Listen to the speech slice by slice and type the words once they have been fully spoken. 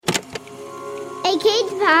A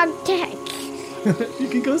kids podcast. You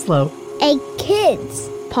can go slow. A kids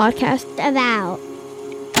podcast about.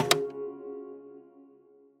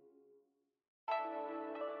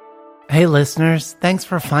 Hey listeners, thanks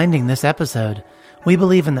for finding this episode. We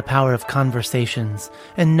believe in the power of conversations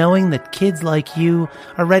and knowing that kids like you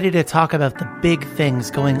are ready to talk about the big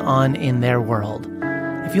things going on in their world.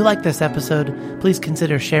 If you like this episode, please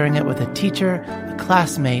consider sharing it with a teacher, a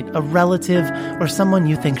classmate, a relative, or someone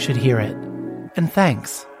you think should hear it. And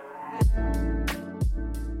thanks.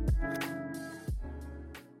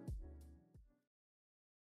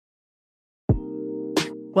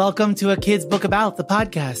 Welcome to A Kid's Book About, the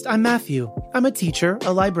podcast. I'm Matthew. I'm a teacher,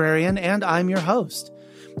 a librarian, and I'm your host.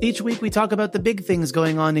 Each week we talk about the big things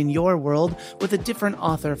going on in your world with a different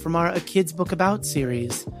author from our A Kid's Book About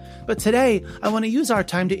series. But today, I want to use our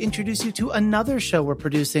time to introduce you to another show we're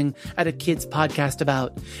producing at A Kid's Podcast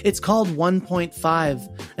About. It's called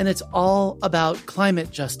 1.5, and it's all about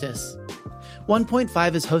climate justice.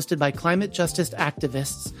 1.5 is hosted by climate justice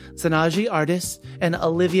activists Sanaji Artis and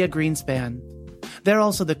Olivia Greenspan. They're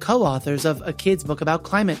also the co-authors of A Kid's Book About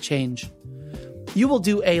Climate Change. You will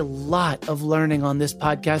do a lot of learning on this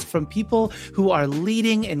podcast from people who are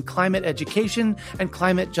leading in climate education and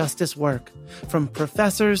climate justice work. From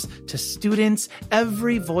professors to students,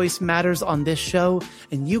 every voice matters on this show,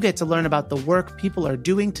 and you get to learn about the work people are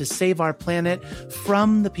doing to save our planet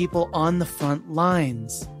from the people on the front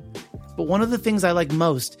lines. But one of the things I like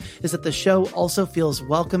most is that the show also feels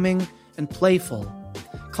welcoming and playful.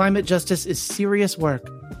 Climate justice is serious work,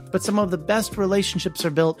 but some of the best relationships are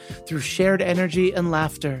built through shared energy and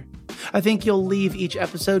laughter. I think you'll leave each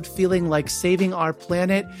episode feeling like saving our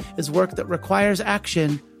planet is work that requires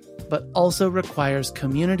action, but also requires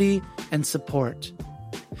community and support.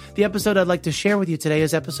 The episode I'd like to share with you today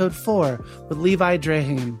is episode 4 with Levi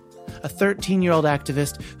Dreheim, a 13-year-old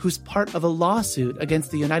activist who's part of a lawsuit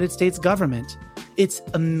against the United States government. It's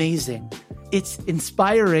amazing. It's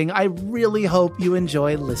inspiring. I really hope you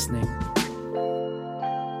enjoy listening.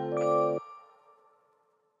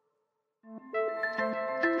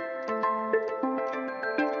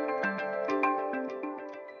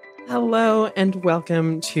 Hello and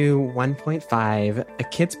welcome to 1.5, a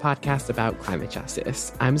kids podcast about climate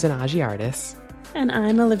justice. I'm Sanaji Artis. And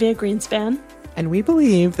I'm Olivia Greenspan. And we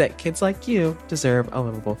believe that kids like you deserve a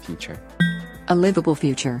livable future. A livable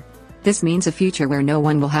future. This means a future where no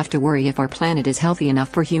one will have to worry if our planet is healthy enough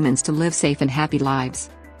for humans to live safe and happy lives.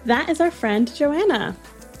 That is our friend Joanna.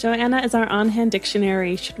 Joanna is our on-hand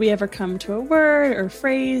dictionary should we ever come to a word or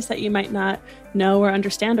phrase that you might not know or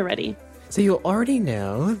understand already. So you already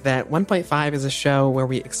know that 1.5 is a show where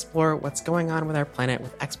we explore what's going on with our planet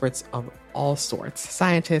with experts of all sorts.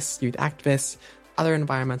 Scientists, youth activists, other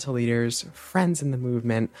environmental leaders, friends in the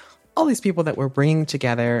movement, all these people that we're bringing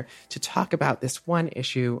together to talk about this one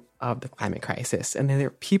issue of the climate crisis. And there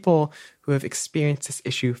are people who have experienced this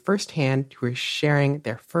issue firsthand, who are sharing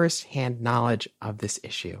their firsthand knowledge of this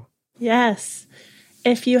issue. Yes.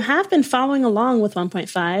 If you have been following along with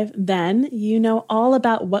 1.5, then you know all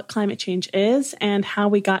about what climate change is and how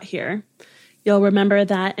we got here. You'll remember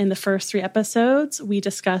that in the first 3 episodes, we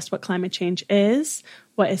discussed what climate change is,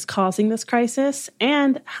 what is causing this crisis,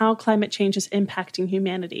 and how climate change is impacting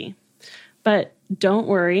humanity. But don't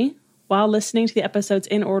worry, while listening to the episodes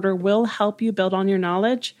in order will help you build on your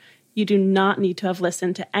knowledge, you do not need to have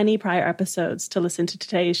listened to any prior episodes to listen to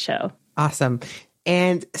today's show. Awesome.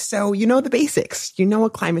 And so you know the basics. You know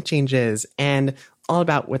what climate change is and all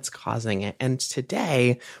about what's causing it. And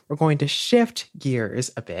today we're going to shift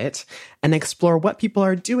gears a bit and explore what people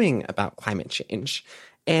are doing about climate change.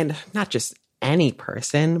 And not just any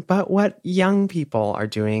person, but what young people are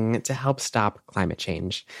doing to help stop climate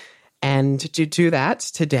change. And to do that,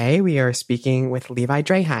 today we are speaking with Levi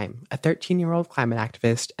Dreheim, a 13-year-old climate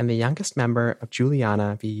activist and the youngest member of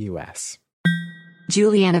Juliana v. U.S.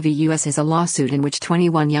 Juliana v. U.S. is a lawsuit in which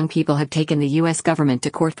 21 young people have taken the U.S. government to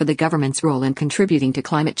court for the government's role in contributing to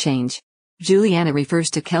climate change. Juliana refers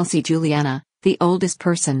to Kelsey Juliana, the oldest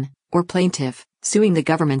person, or plaintiff, suing the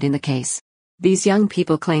government in the case. These young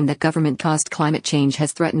people claim that government-caused climate change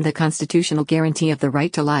has threatened the constitutional guarantee of the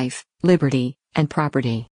right to life, liberty, and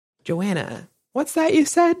property. Joanna, what's that you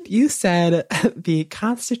said? You said the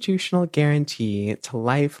constitutional guarantee to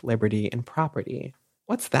life, liberty, and property.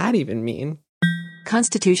 What's that even mean?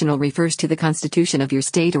 Constitutional refers to the constitution of your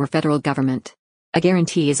state or federal government. A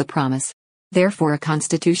guarantee is a promise. Therefore, a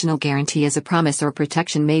constitutional guarantee is a promise or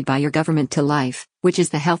protection made by your government to life, which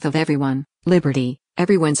is the health of everyone, liberty,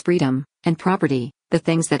 everyone's freedom, and property, the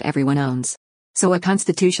things that everyone owns. So a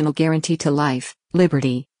constitutional guarantee to life,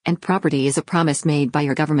 liberty, and property is a promise made by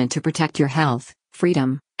your government to protect your health,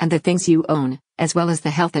 freedom, and the things you own, as well as the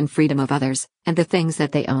health and freedom of others, and the things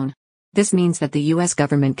that they own. This means that the U.S.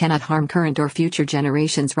 government cannot harm current or future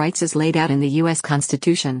generations' rights as laid out in the U.S.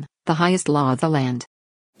 Constitution, the highest law of the land.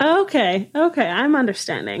 Okay, I'm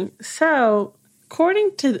understanding. So,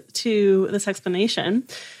 according to this explanation,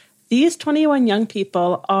 these 21 young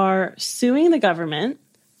people are suing the government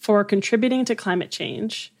for contributing to climate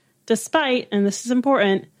change, despite, and this is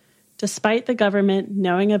important, despite the government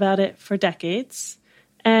knowing about it for decades,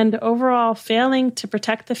 and overall failing to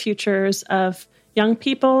protect the futures of young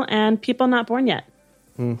people and people not born yet.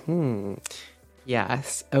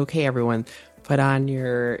 Yes. Okay, everyone. Put on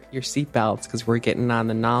your seatbelts because we're getting on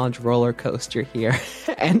the knowledge roller coaster here.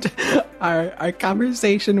 And our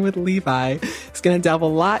conversation with Levi is going to delve a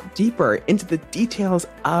lot deeper into the details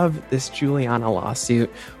of this Juliana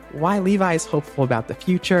lawsuit, why Levi is hopeful about the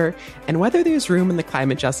future, and whether there's room in the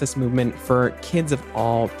climate justice movement for kids of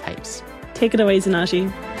all types. Take it away,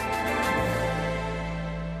 Zanaji.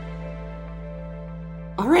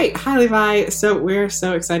 All right. Hi, Levi. So we're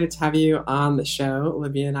so excited to have you on the show.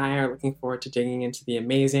 Olivia and I are looking forward to digging into the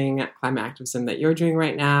amazing climate activism that you're doing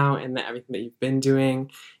right now and everything that you've been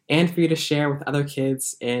doing, and for you to share with other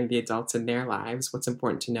kids and the adults in their lives what's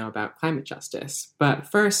important to know about climate justice.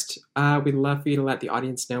 But first, we'd love for you to let the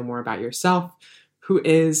audience know more about yourself. Who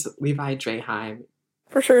is Levi Draheim?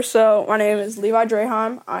 For sure. So my name is Levi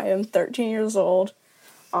Draheim. I am 13 years old.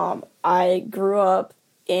 I grew up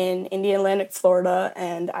in Indian-Atlantic, Florida,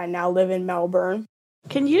 and I now live in Melbourne.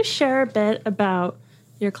 Can you share a bit about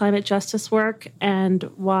your climate justice work and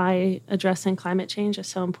why addressing climate change is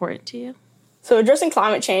so important to you? So addressing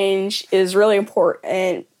climate change is really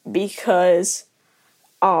important because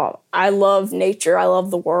I love nature. I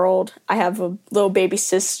love the world. I have a little baby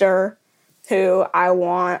sister who I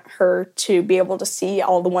want her to be able to see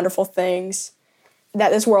all the wonderful things that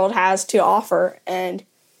this world has to offer. And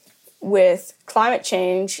with climate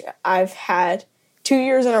change, I've had 2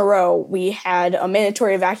 years in a row, we had a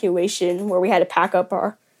mandatory evacuation where we had to pack up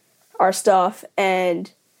our stuff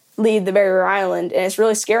and leave the barrier island. And it's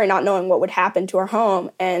really scary not knowing what would happen to our home.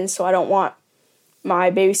 And so I don't want my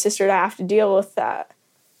baby sister to have to deal with that.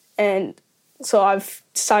 And so I've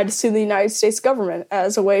decided to sue the United States government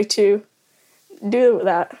as a way to do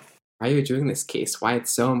that. Why are you doing this case? Why it's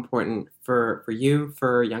so important for you,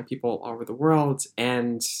 for young people all over the world,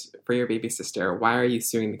 and for your baby sister? Why are you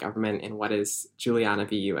suing the government, and what is Juliana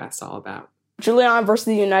v. U.S. all about? Juliana versus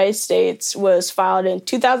the United States was filed in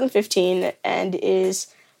 2015 and is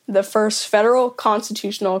the first federal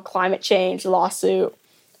constitutional climate change lawsuit,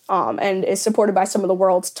 and is supported by some of the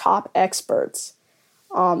world's top experts.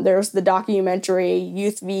 There's the documentary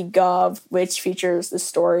Youth v. Gov, which features the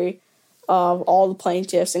story of all the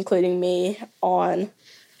plaintiffs, including me, on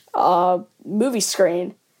a movie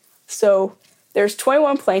screen. So there's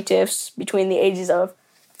 21 plaintiffs between the ages of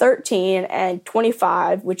 13 and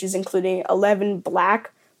 25, which is including 11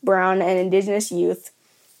 Black, Brown, and Indigenous youth.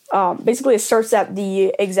 Basically asserts that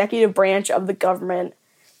the executive branch of the government,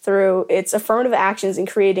 through its affirmative actions in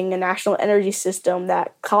creating a national energy system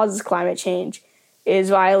that causes climate change,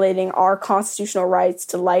 is violating our constitutional rights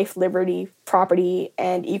to life, liberty, property,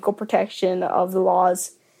 and equal protection of the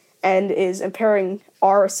laws, and is impairing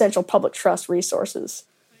our essential public trust resources.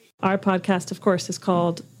 Our podcast, of course, is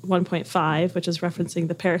called 1.5, which is referencing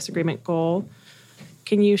the Paris Agreement goal.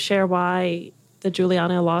 Can you share why the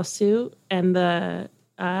Juliana lawsuit and the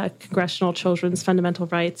Congressional Children's Fundamental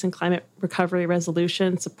Rights and Climate Recovery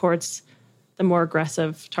Resolution supports the more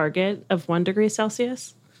aggressive target of 1 degree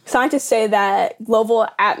Celsius? Scientists say that global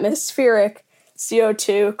atmospheric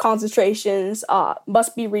CO2 concentrations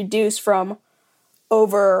must be reduced from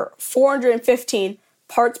over 415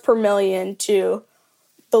 parts per million to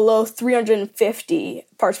below 350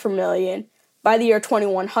 parts per million by the year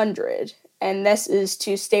 2100. And this is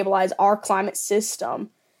to stabilize our climate system.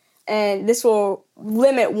 And this will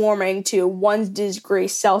limit warming to 1 degree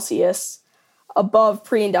Celsius above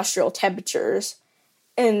pre-industrial temperatures.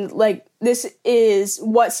 And this is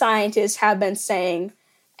what scientists have been saying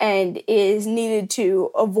and is needed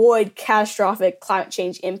to avoid catastrophic climate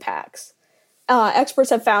change impacts.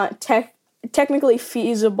 Experts have found technically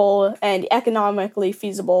feasible and economically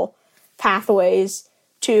feasible pathways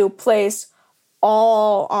to place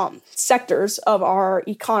all sectors of our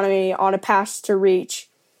economy on a path to reach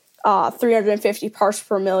 350 parts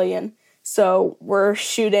per million. So we're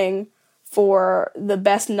shooting for the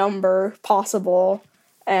best number possible,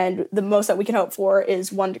 and the most that we can hope for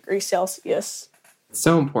is 1 degree Celsius. It's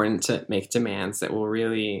so important to make demands that will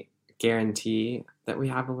really guarantee that we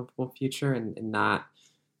have a livable future, and not,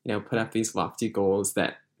 put up these lofty goals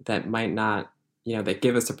that might not they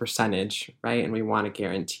give us a percentage, right? And we want to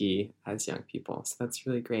guarantee as young people. So that's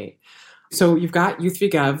really great. So you've got Youth v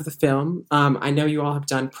Gov, the film. I know you all have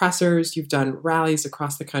done pressers, you've done rallies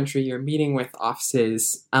across the country, you're meeting with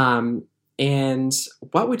offices. And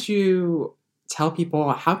what would you tell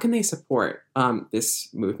people? How can they support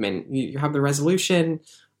this movement? You have the resolution,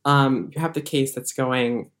 you have the case that's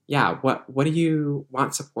going. Yeah, what do you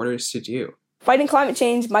want supporters to do? Fighting climate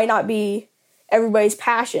change might not be everybody's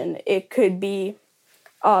passion. It could be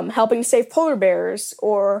helping save polar bears,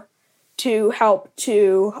 or to help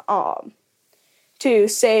to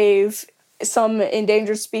save some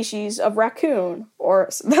endangered species of raccoon, or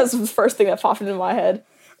that's the first thing that popped into my head.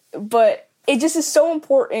 But it just is so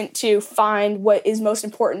important to find what is most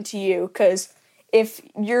important to you, because if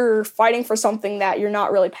you're fighting for something that you're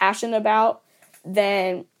not really passionate about,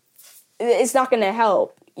 then it's not going to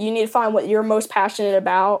help. You need to find what you're most passionate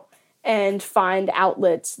about and find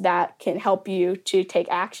outlets that can help you to take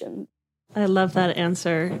action. I love that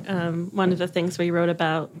answer. One of the things we wrote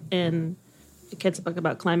about in the kids' book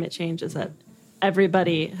about climate change is that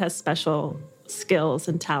everybody has special skills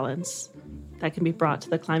and talents that can be brought to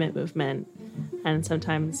the climate movement. And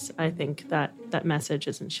sometimes I think that that message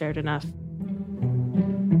isn't shared enough.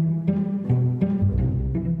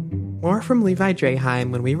 More from Levi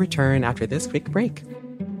Draheim when we return after this quick break.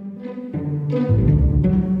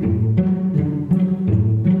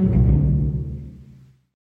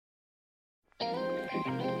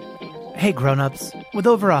 Hey grown-ups, with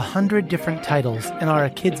over 100 different titles in our A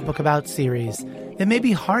Kid's Book About series, it may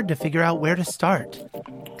be hard to figure out where to start.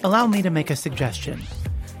 Allow me to make a suggestion.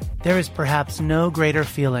 There is perhaps no greater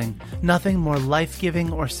feeling, nothing more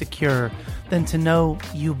life-giving or secure than to know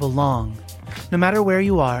you belong. No matter where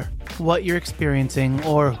you are, what you're experiencing,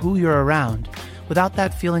 or who you're around, without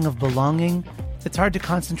that feeling of belonging, it's hard to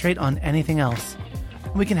concentrate on anything else.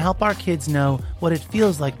 We can help our kids know what it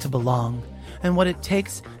feels like to belong, and what it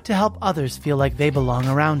takes to help others feel like they belong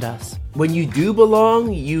around us. When you do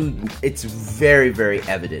belong, it's very, very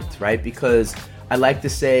evident, right? Because I like to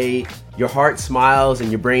say your heart smiles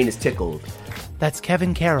and your brain is tickled. That's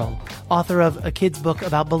Kevin Carroll, author of A Kid's Book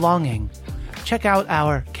About Belonging. Check out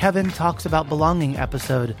our Kevin Talks About Belonging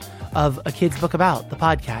episode of A Kid's Book About, the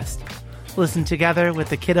podcast. Listen together with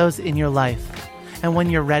the kiddos in your life. And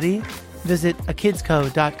when you're ready, visit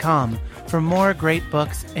akidsco.com for more great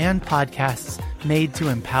books and podcasts made to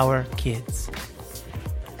empower kids.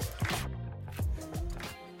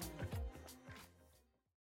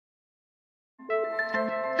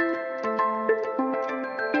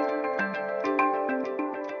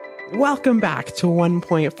 Welcome back to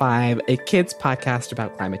 1.5, a kids podcast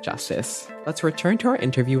about climate justice. Let's return to our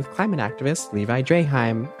interview with climate activist Levi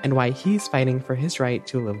Draheim and why he's fighting for his right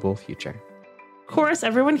to a livable future. Of course,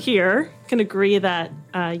 everyone here can agree that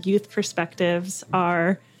youth perspectives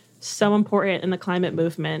are so important in the climate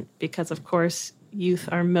movement because, of course, youth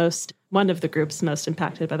are one of the groups most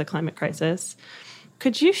impacted by the climate crisis.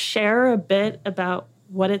 Could you share a bit about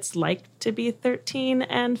what it's like to be 13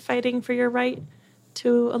 and fighting for your right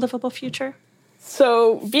to a livable future?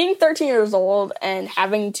 So being 13 years old and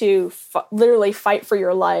having to literally fight for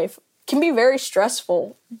your life can be very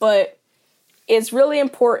stressful, but it's really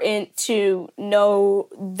important to know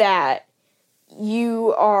that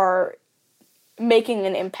you are making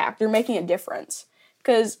an impact. You're making a difference.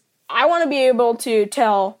 Because I want to be able to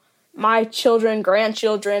tell my children,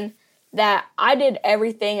 grandchildren, that I did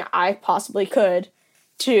everything I possibly could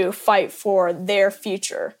to fight for their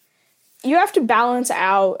future. You have to balance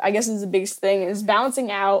out, I guess is the biggest thing, is balancing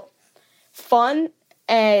out fun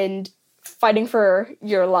and fighting for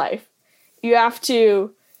your life. You have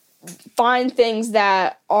to find things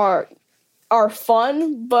that are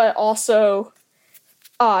fun, but also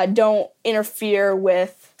don't interfere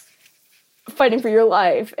with fighting for your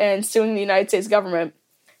life and suing the United States government.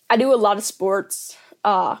 I do a lot of sports.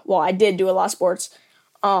 I did do a lot of sports.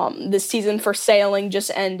 This season for sailing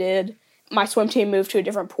just ended. My swim team moved to a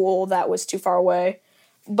different pool that was too far away.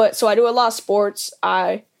 But so I do a lot of sports.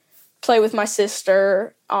 I play with my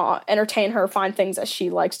sister, entertain her, find things that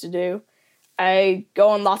she likes to do. I go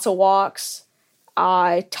on lots of walks.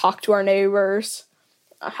 I talk to our neighbors,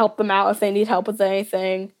 help them out if they need help with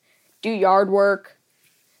anything, do yard work.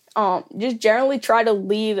 Just generally try to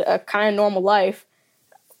lead a kind of normal life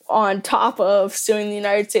on top of suing the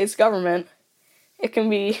United States government. It can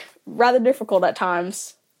be rather difficult at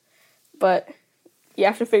times, but you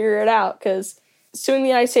have to figure it out because suing the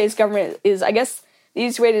United States government is, I guess, the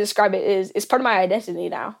easiest way to describe it is part of my identity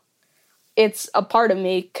now. It's a part of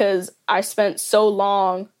me because I spent so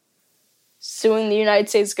long suing the United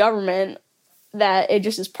States government that it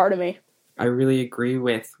just is part of me. I really agree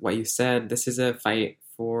with what you said. This is a fight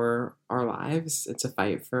for our lives. It's a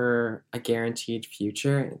fight for a guaranteed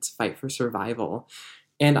future. It's a fight for survival.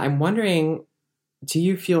 And I'm wondering, do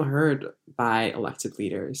you feel heard by elected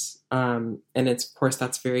leaders? And it's, of course,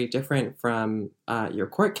 that's very different from your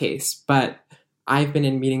court case. But I've been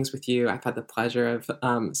in meetings with you. I've had the pleasure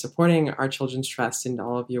of supporting our Children's Trust in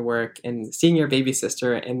all of your work and seeing your baby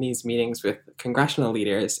sister in these meetings with congressional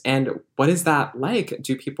leaders. And what is that like?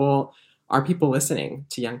 Are people listening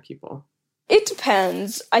to young people? It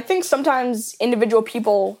depends. I think sometimes individual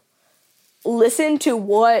people listen to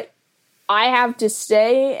what I have to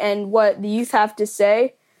say and what the youth have to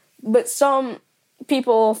say, but some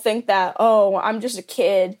people think that, oh, I'm just a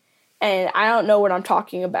kid and I don't know what I'm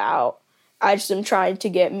talking about. I just am trying to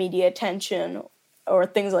get media attention or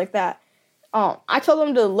things like that. I tell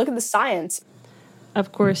them to look at the science.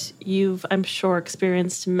 Of course, you've, I'm sure,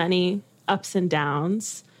 experienced many ups and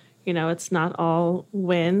downs. You know, it's not all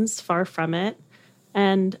wins, far from it.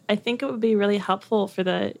 And I think it would be really helpful for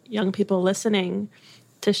the young people listening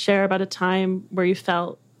to share about a time where you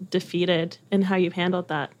felt defeated and how you've handled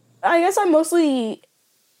that. I guess I mostly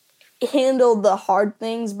handled the hard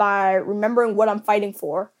things by remembering what I'm fighting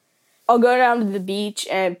for. I'll go down to the beach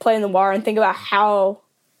and play in the water and think about how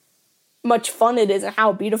much fun it is and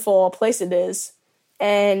how beautiful a place it is.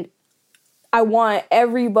 And I want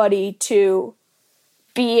everybody to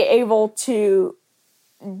be able to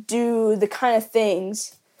do the kind of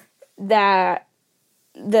things that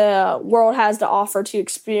the world has to offer to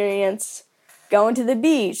experience going to the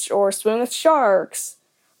beach or swimming with sharks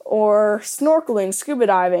or snorkeling, scuba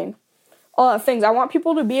diving, all that things. I want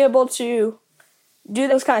people to be able to do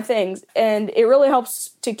those kind of things, and it really helps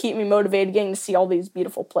to keep me motivated getting to see all these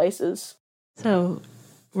beautiful places. So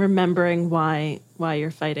remembering why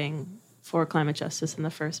you're fighting for climate justice in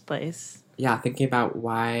the first place. Yeah, thinking about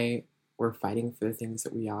why we're fighting for the things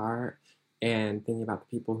that we are and thinking about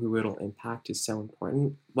the people who it'll impact is so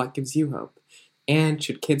important. What gives you hope? And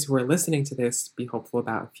should kids who are listening to this be hopeful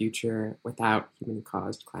about a future without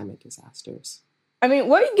human-caused climate disasters? I mean,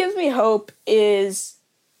 what gives me hope is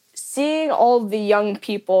seeing all the young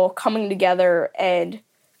people coming together and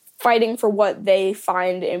fighting for what they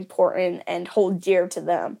find important and hold dear to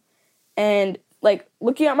them. And, like,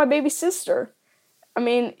 looking at my baby sister, I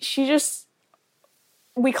mean,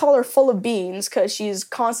 we call her full of beans because she's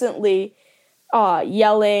constantly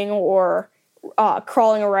yelling or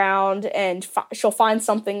crawling around, and she'll find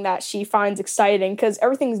something that she finds exciting because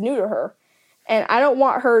everything's new to her. And I don't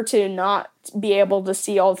want her to not be able to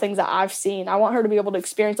see all the things that I've seen. I want her to be able to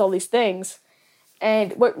experience all these things.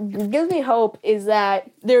 And what gives me hope is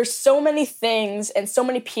that there's so many things and so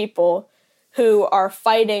many people who are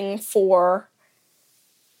fighting for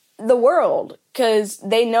the world because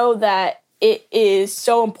they know that it is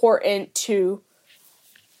so important to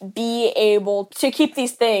be able to keep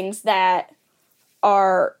these things that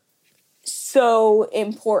are so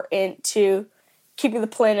important to keeping the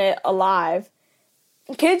planet alive.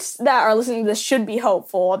 Kids that are listening to this should be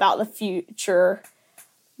hopeful about the future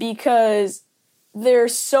because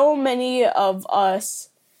there's so many of us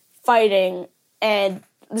fighting and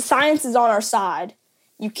the science is on our side.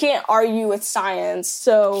 You can't argue with science.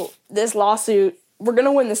 So this lawsuit, we're going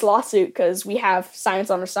to win this lawsuit because we have science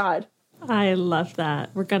on our side. I love that.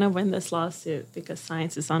 We're going to win this lawsuit because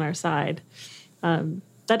science is on our side.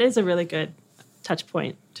 That is a really good touch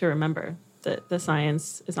point to remember, that the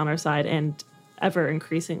science is on our side and ever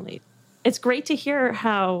increasingly. It's great to hear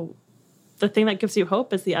how the thing that gives you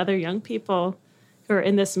hope is the other young people who are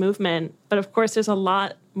in this movement. But of course, there's a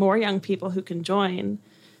lot more young people who can join.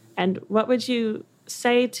 And what would you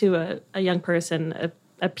say to a young person,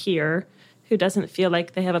 a peer, who doesn't feel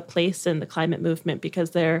like they have a place in the climate movement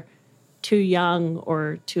because they're too young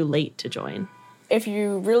or too late to join? If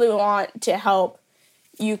you really want to help,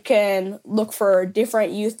 you can look for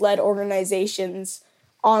different youth-led organizations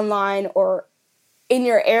online or in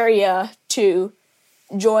your area to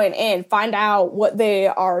join in, find out what they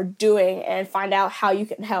are doing, and find out how you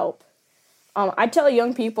can help. I tell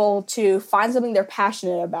young people to find something they're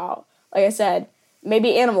passionate about. Like I said,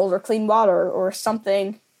 maybe animals or clean water or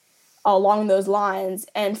something along those lines,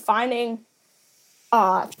 and finding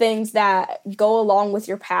things that go along with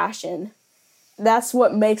your passion. That's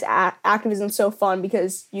what makes activism so fun,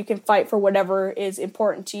 because you can fight for whatever is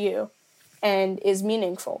important to you and is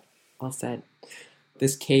meaningful. Well said.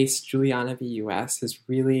 This case, Juliana v. U.S., has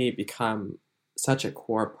really become such a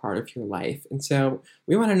core part of your life. And so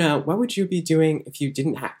we want to know, what would you be doing if you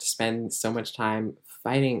didn't have to spend so much time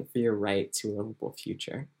fighting for your right to a livable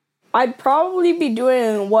future? I'd probably be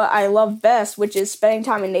doing what I love best, which is spending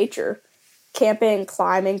time in nature. camping,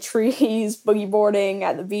 climbing trees, boogie boarding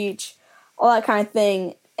at the beach, all that kind of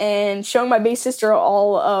thing. And showing my baby sister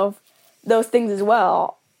all of those things as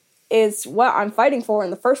well is what I'm fighting for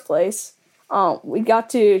in the first place. We got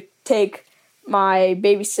to take my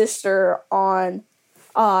baby sister on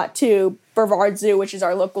to Brevard Zoo, which is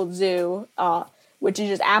our local zoo, which is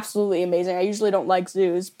just absolutely amazing. I usually don't like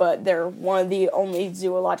zoos, but they're one of the only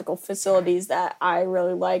zoological facilities that I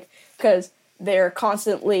really like because they're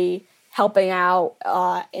constantly helping out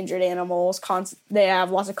injured animals. They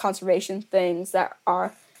have lots of conservation things that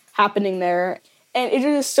are happening there. And it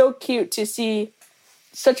is so cute to see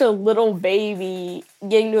such a little baby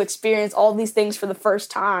getting to experience all these things for the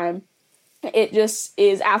first time. It just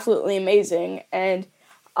is absolutely amazing. And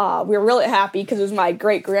we were really happy because it was my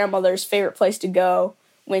great-grandmother's favorite place to go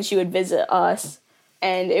when she would visit us.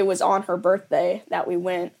 And it was on her birthday that we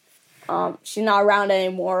went. She's not around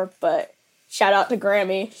anymore, but shout out to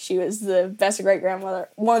Grammy. She was the best great-grandmother,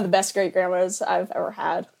 one of the best great-grandmothers I've ever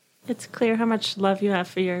had. It's clear how much love you have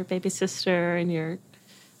for your baby sister and your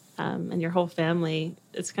whole family.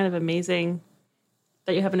 It's kind of amazing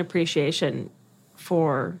that you have an appreciation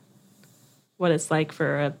for what it's like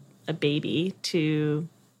for a baby to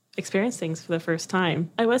experience things for the first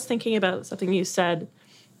time. I was thinking about something you said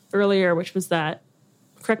earlier, which was that,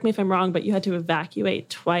 correct me if I'm wrong, but you had to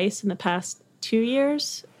evacuate twice in the past 2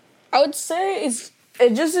 years. I would say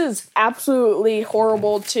it just is absolutely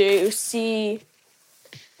horrible to see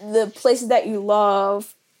the places that you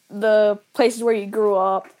love, the places where you grew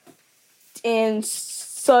up, in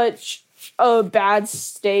such a bad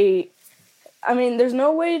state. I mean, there's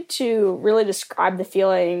no way to really describe the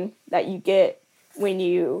feeling that you get when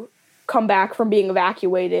you come back from being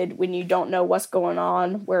evacuated, when you don't know what's going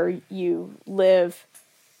on, where you live.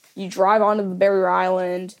 You drive onto the barrier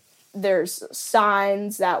island. There's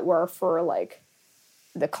signs that were for, like,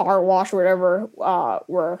 the car wash or whatever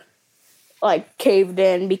were, like, caved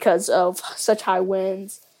in because of such high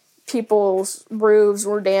winds. People's roofs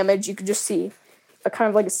were damaged. You could just see a kind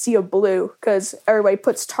of like a sea of blue because everybody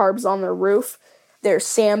puts tarps on their roof. There's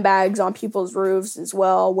sandbags on people's roofs as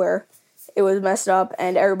well where it was messed up,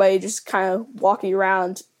 and everybody just kind of walking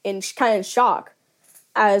around in kind of shock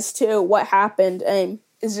as to what happened, and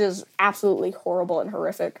it's just absolutely horrible and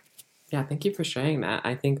horrific. Yeah, thank you for sharing that.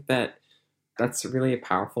 I think that's really a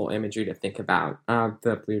powerful imagery to think about,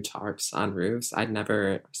 the blue tarps on roofs. I'd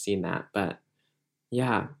never seen that, but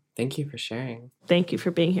yeah, thank you for sharing. Thank you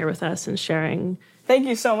for being here with us and sharing. Thank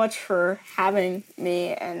you so much for having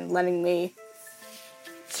me and letting me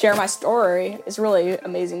share my story. It's really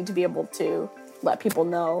amazing to be able to let people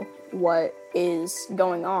know what is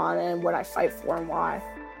going on and what I fight for and why.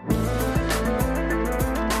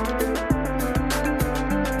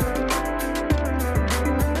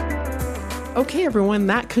 Okay, everyone,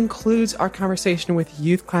 that concludes our conversation with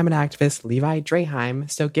youth climate activist Levi Draheim.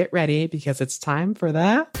 So get ready because it's time for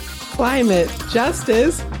the Climate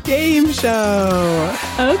Justice Game Show.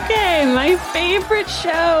 Okay, my favorite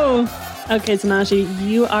show. Okay, Zanaji,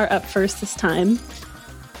 you are up first this time.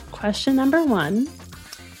 Question number 1.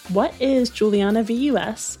 What is Juliana v.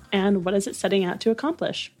 US and what is it setting out to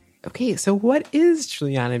accomplish? Okay, so what is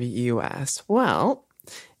Juliana v. US? Well,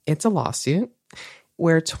 it's a lawsuit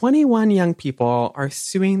where 21 young people are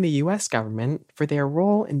suing the U.S. government for their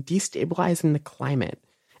role in destabilizing the climate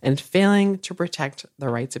and failing to protect the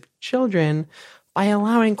rights of children by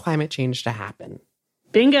allowing climate change to happen.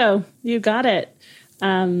 Bingo, you got it.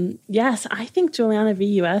 Yes, I think Juliana v.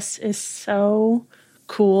 US is so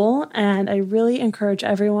cool, and I really encourage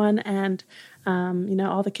everyone and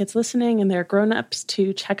all the kids listening and their grown-ups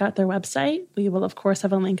to check out their website. We will, of course,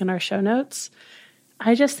 have a link in our show notes.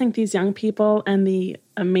 I just think these young people and the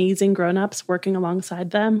amazing grown-ups working alongside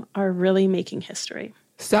them are really making history.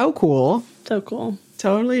 So cool. So cool.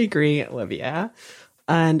 Totally agree, Olivia.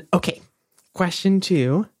 And okay, question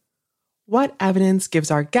 2. What evidence gives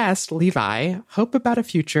our guest, Levi, hope about a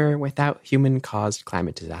future without human-caused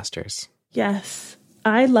climate disasters? Yes,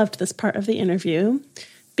 I loved this part of the interview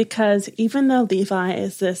because even though Levi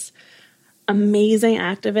is this amazing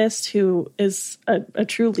activist who is a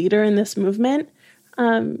true leader in this movement,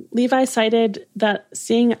 Levi cited that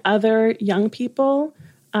seeing other young people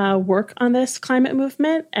work on this climate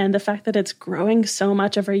movement and the fact that it's growing so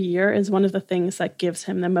much every year is one of the things that gives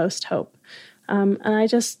him the most hope. And I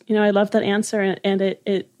just, I love that answer, and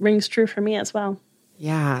it rings true for me as well.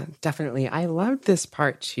 Yeah, definitely. I loved this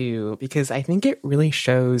part too, because I think it really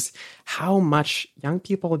shows how much young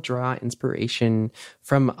people draw inspiration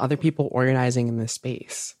from other people organizing in this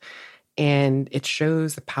space. And it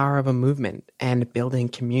shows the power of a movement and building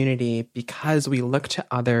community because we look to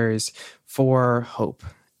others for hope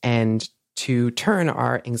and to turn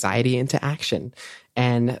our anxiety into action.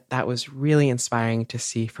 And that was really inspiring to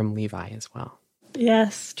see from Levi as well.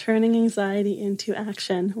 Yes, turning anxiety into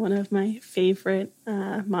action, one of my favorite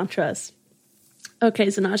mantras. Okay,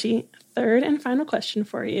 Zanaji, third and final question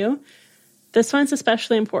for you. This one's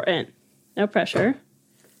especially important. No pressure.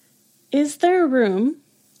 Is there room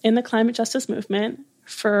in the climate justice movement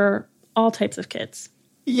for all types of kids?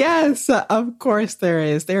 Yes, of course there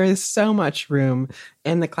is. There is so much room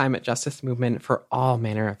in the climate justice movement for all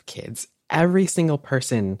manner of kids. Every single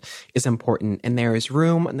person is important, and there is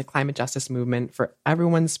room in the climate justice movement for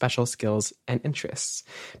everyone's special skills and interests,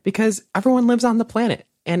 because everyone lives on the planet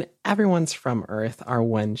and everyone's from Earth, our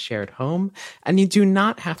one shared home, and you do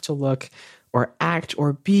not have to look or act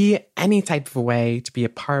or be any type of way to be a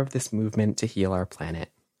part of this movement to heal our planet.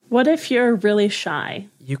 What if you're really shy?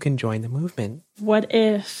 You can join the movement. What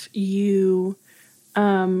if you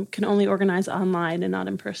can only organize online and not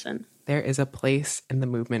in person? There is a place in the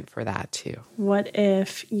movement for that too. What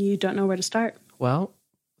if you don't know where to start? Well,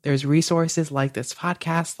 there's resources like this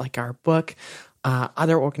podcast, like our book,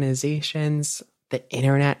 other organizations, the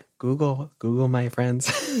internet, Google, my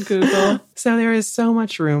friends. Google. So there is so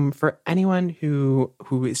much room for anyone who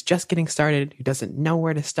is just getting started, who doesn't know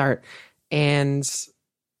where to start. And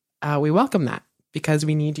we welcome that because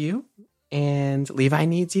we need you and Levi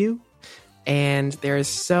needs you. And there is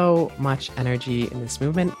so much energy in this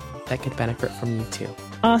movement that could benefit from you too.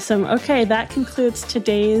 Awesome. Okay, that concludes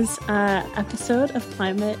today's episode of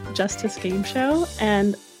Climate Justice Game Show.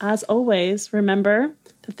 And as always, remember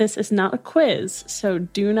that this is not a quiz, so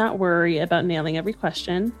do not worry about nailing every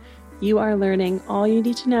question. You are learning all you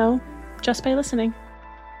need to know just by listening.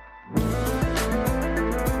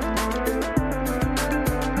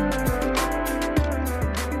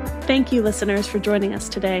 Thank you, listeners, for joining us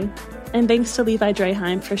today. And thanks to Levi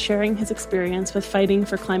Draheim for sharing his experience with fighting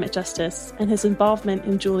for climate justice and his involvement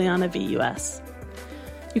in Juliana v. US.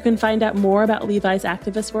 You can find out more about Levi's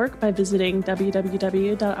activist work by visiting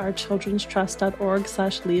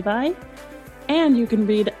www.ourchildrenstrust.org/Levi. And you can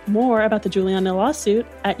read more about the Juliana lawsuit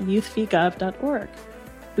at youthvgov.org.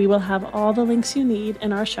 We will have all the links you need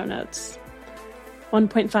in our show notes.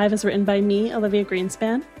 1.5 is written by me, Olivia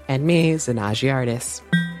Greenspan. And me, Zanaji Artis.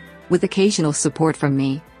 With occasional support from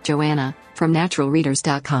me, Joanna, from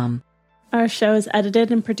naturalreaders.com. Our show is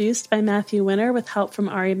edited and produced by Matthew Winner with help from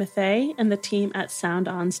Ari Mathey and the team at Sound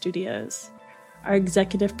On Studios. Our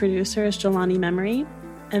executive producer is Jelani Memory,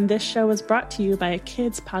 and this show was brought to you by a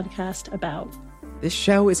kids podcast about. This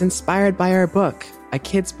show is inspired by our book, a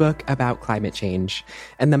kid's book about climate change,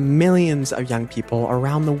 and the millions of young people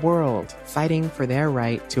around the world fighting for their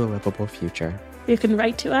right to a livable future. You can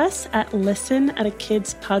write to us at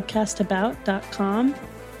listen@akidspodcastabout.com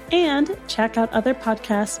and check out other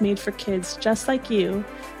podcasts made for kids just like you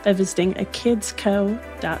by visiting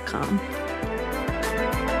akidsco.com.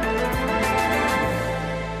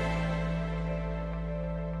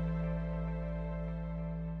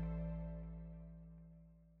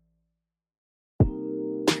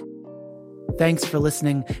 Thanks for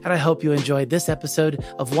listening, and I hope you enjoyed this episode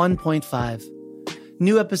of 1.5.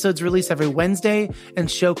 New episodes release every Wednesday and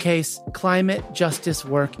showcase climate justice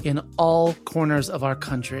work in all corners of our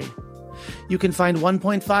country. You can find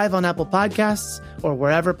 1.5 on Apple Podcasts or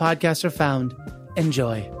wherever podcasts are found.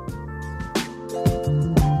 Enjoy.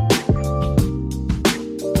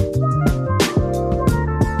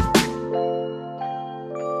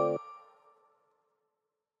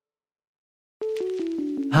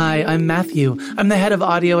 Hi, I'm Matthew. I'm the head of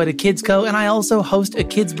audio at Akidsco, and I also host a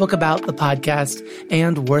kids book about the podcast,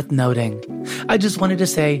 and worth noting. I just wanted to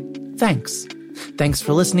say thanks. Thanks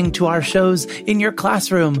for listening to our shows in your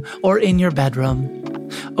classroom or in your bedroom,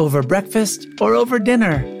 over breakfast or over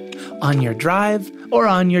dinner, on your drive or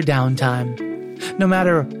on your downtime. No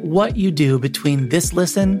matter what you do between this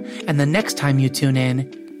listen and the next time you tune in,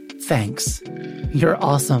 thanks. You're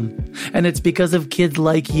awesome. And it's because of kids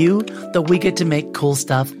like you that we get to make cool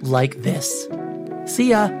stuff like this. See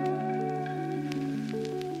ya.